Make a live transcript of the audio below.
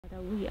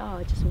that we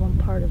are just one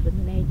part of the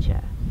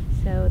nature.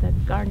 So the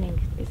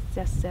gardening is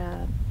just,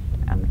 I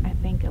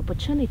think,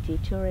 opportunity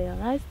to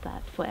realize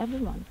that for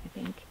everyone. I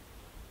think,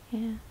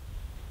 yeah.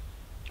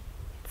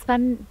 It's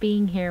fun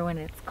being here when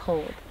it's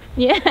cold.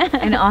 Yeah.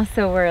 And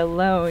also we're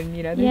alone.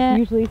 You know, there's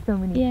usually so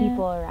many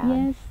people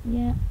around. Yes.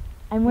 Yeah.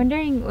 I'm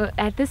wondering,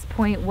 at this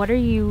point, what are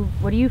you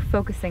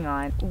focusing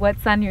on?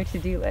 What's on your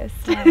to-do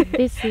list?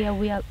 This year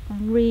we are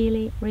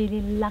really,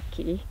 really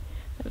lucky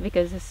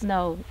because the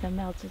snow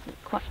melted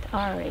quite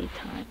early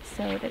time.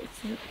 So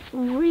it's a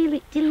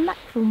really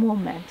delightful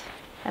moment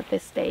at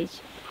this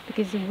stage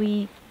because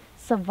we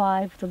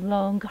survived the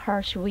long,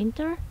 harsh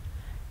winter.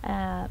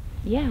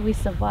 We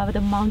survived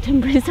the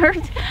mountain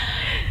blizzard.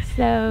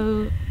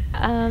 So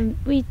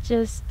we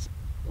just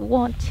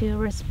want to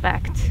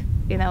respect,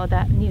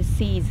 that new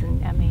season,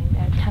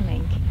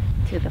 coming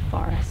to the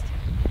forest.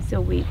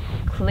 So we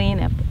clean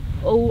up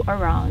all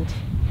around,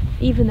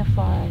 even the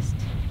forest.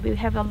 We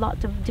have a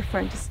lot of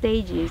different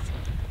stages.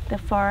 The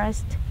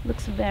forest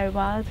looks very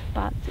wild,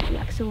 but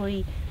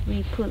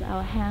we put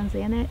our hands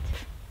in it,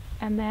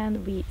 and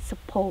then we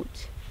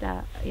support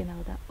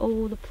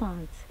all the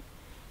plants,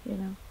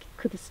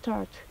 could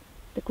start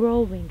the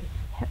growing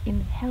in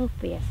the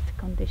healthiest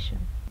condition.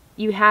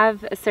 You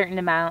have a certain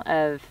amount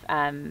of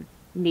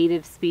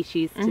native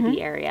species to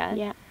the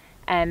area,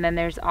 and then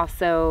there's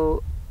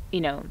also,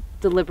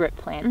 deliberate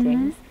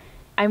plantings.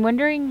 I'm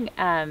wondering,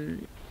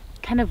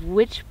 kind of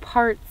which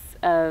parts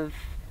of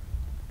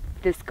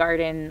this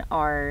garden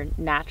are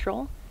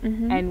natural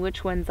and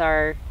which ones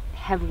are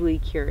heavily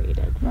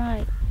curated.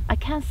 Right. I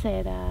can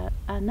say that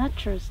a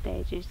natural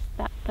stage is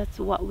that's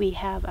what we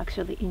have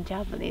actually in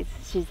Japanese,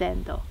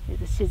 shizendo.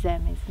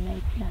 Shizen is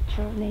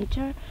natural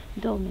nature,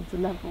 do means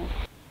level.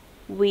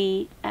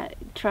 We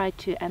try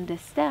to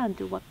understand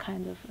what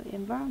kind of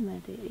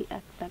environment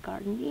the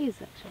garden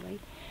is actually.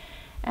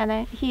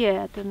 And here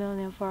at the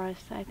Millennium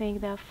Forest, I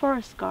think the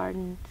forest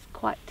garden is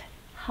quite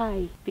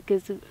high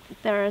because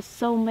there are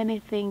so many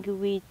things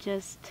we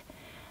just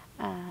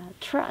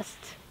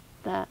trust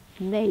the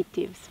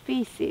native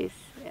species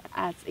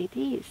as it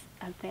is,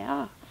 as they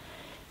are.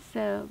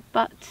 So,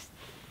 but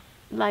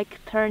like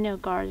perennial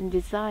garden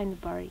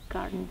designed by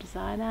garden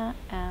designer,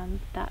 and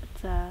that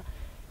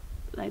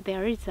like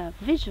there is a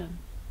vision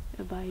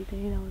by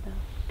the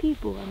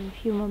people and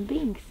human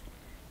beings.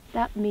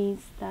 That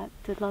means that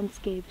the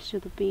landscape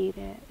should be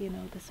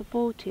the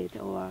supported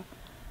or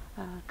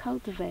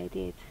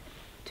cultivated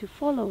to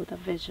follow the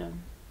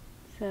vision.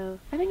 So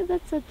I think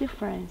that's a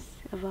difference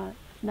about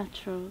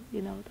natural,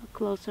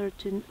 closer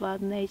to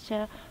wild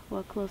nature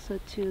or closer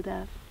to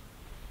the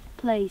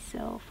place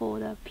or for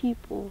the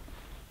people,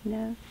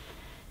 Yeah.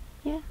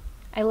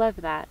 I love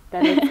that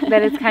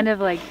it's kind of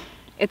like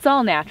it's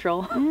all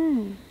natural.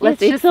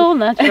 It's all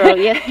natural.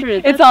 Yes,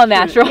 true. It's all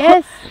natural.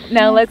 Yes.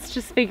 Now let's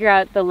just figure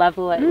out the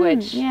level at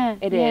which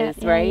it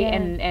is, right? Yeah.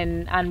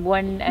 And on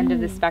one end of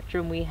the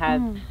spectrum we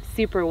have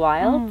super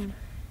wild,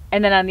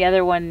 and then on the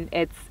other one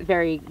it's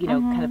very,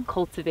 kind of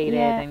cultivated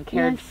and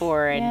cared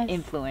for and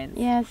influenced.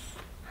 Yes.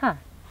 Huh.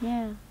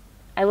 Yeah.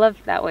 I love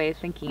that way of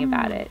thinking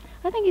about it.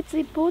 I think it's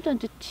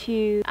important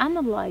to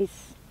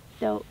analyze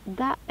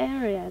that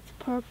area's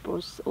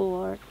purpose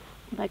or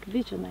like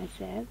vision, I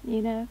said,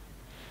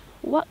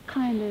 what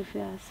kind of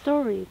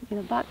story,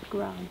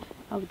 background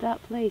of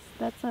that place.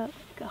 That's a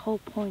whole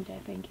point, I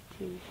think,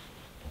 to,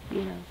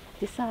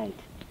 decide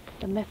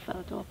the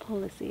method or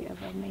policy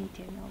of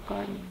maintaining or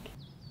gardening.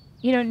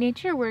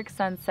 Nature works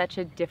on such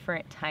a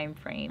different time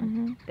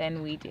frame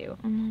than we do.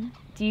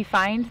 Do you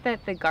find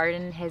that the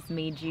garden has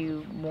made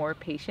you more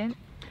patient?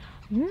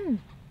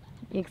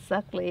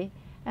 Exactly.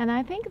 And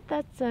I think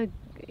that's the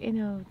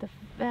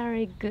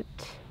very good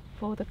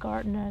for the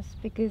gardeners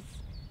because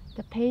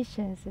the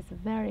patience is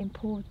very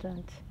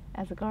important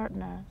as a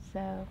gardener.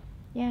 So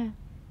yeah,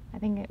 I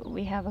think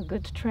we have a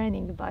good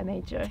training by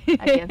nature,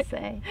 I can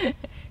say.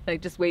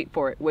 Like just wait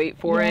for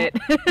it.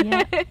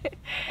 Yeah.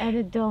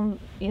 And don't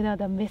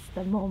miss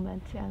the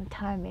moment and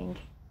timing.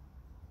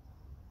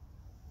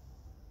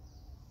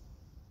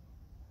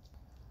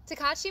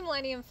 Tokachi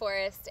Millennium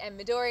Forest and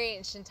Midori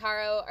and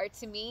Shintaro are,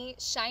 to me,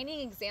 shining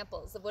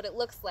examples of what it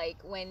looks like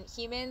when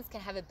humans can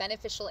have a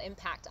beneficial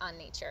impact on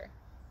nature.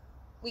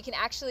 We can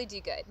actually do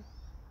good.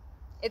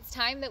 It's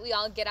time that we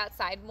all get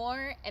outside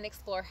more and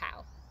explore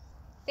how.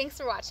 Thanks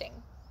for watching.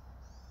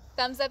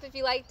 Thumbs up if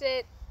you liked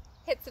it,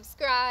 hit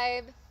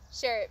subscribe,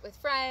 share it with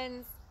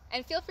friends,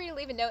 and feel free to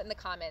leave a note in the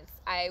comments.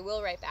 I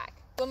will write back.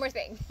 One more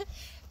thing.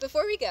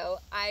 Before we go,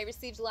 I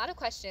received a lot of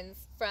questions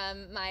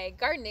from my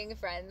gardening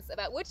friends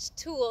about which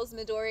tools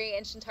Midori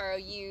and Shintaro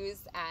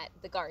use at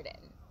the garden.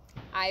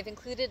 I've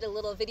included a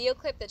little video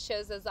clip that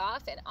shows those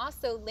off and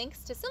also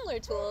links to similar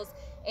tools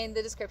in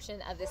the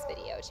description of this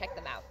video. Check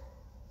them out.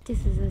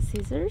 This is a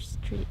scissors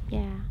tree.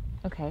 Yeah.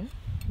 Okay.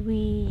 We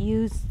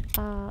use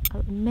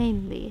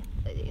mainly,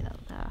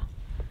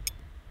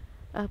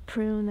 the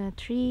prune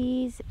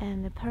trees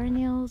and the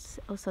perennials,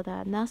 also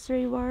the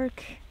nursery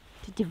work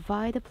to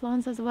divide the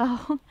plants as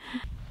well.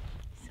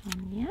 So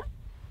yeah,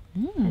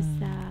 it's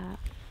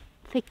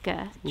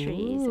thicker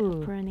trees,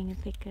 pruning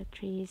thicker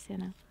trees,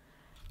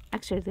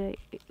 actually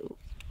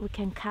we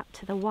can cut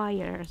the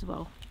wire as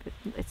well.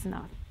 It's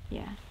not,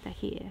 the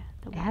here.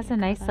 The it has a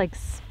nice like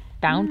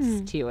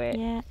bounce to it.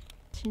 Yeah,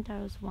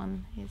 Shintaro's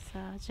one is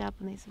a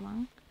Japanese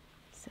one,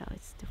 so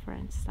it's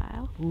different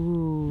style.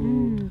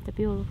 Ooh, the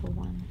beautiful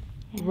one.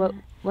 Yeah.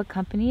 What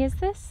company is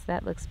this?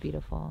 That looks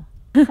beautiful.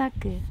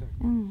 Kisaku.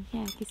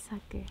 Yeah,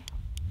 Kisaku.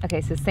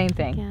 Okay, so same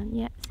thing.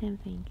 Yeah, same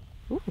thing.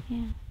 Ooh.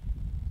 Yeah.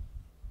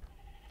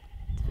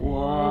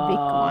 Whoa. Big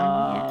one,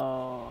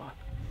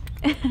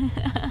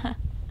 yeah.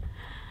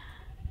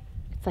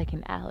 It's like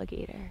an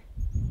alligator.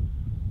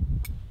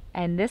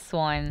 And this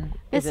one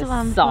is a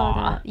one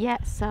saw.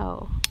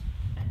 saw.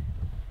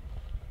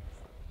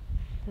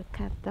 To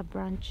cut the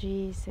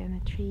branches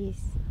and the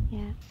trees.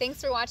 Yeah.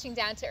 Thanks for watching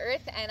Down to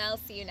Earth, and I'll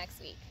see you next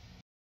week.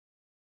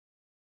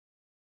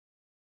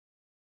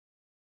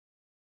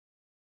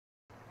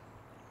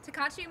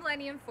 Tokachi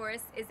Millennium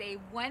Forest is a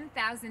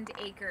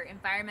 1,000-acre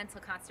environmental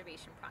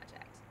conservation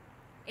project.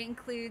 It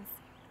includes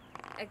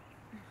there's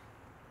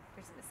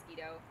a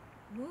mosquito.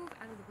 Move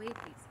out of the way,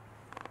 please.